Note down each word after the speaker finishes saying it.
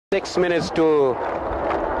6 minutes to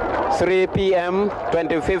 3 p.m.,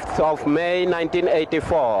 25th of May,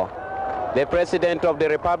 1984. The President of the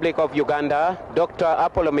Republic of Uganda, Dr.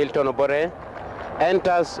 Apollo Milton Obote,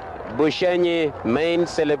 enters Bushenyi main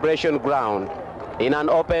celebration ground in an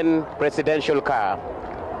open presidential car.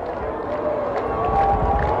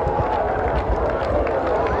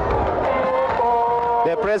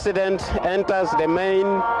 The President enters the main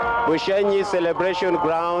Bushenyi celebration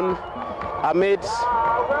ground amidst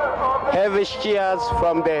heavy cheers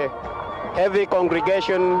from the heavy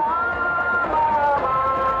congregation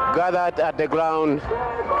gathered at the ground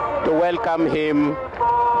to welcome him.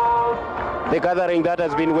 The gathering that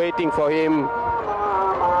has been waiting for him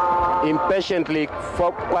impatiently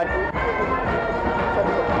for quite.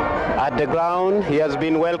 At the ground, he has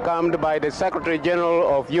been welcomed by the Secretary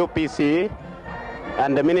General of UPC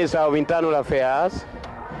and the Minister of Internal Affairs,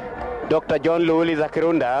 Dr. John Luuli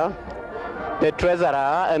Zakirunda, the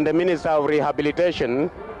Treasurer and the Minister of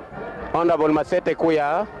Rehabilitation, Honorable Masete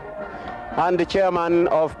Kuya, and the Chairman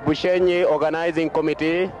of Bushenyi Organizing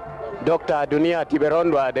Committee, Dr. Dunia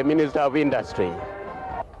Tiberondwa, the Minister of Industry.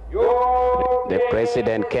 The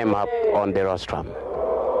President came up on the rostrum.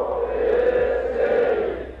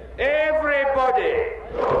 Everybody,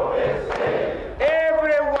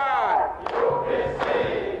 everyone,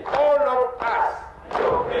 all of us,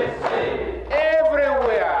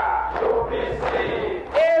 everywhere,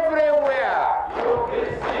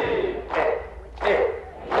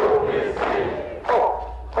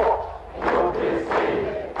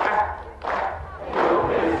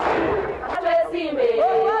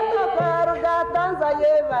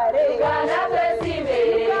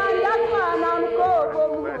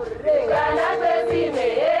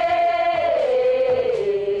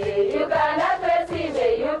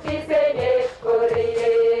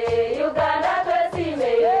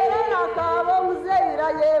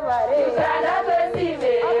 Uganda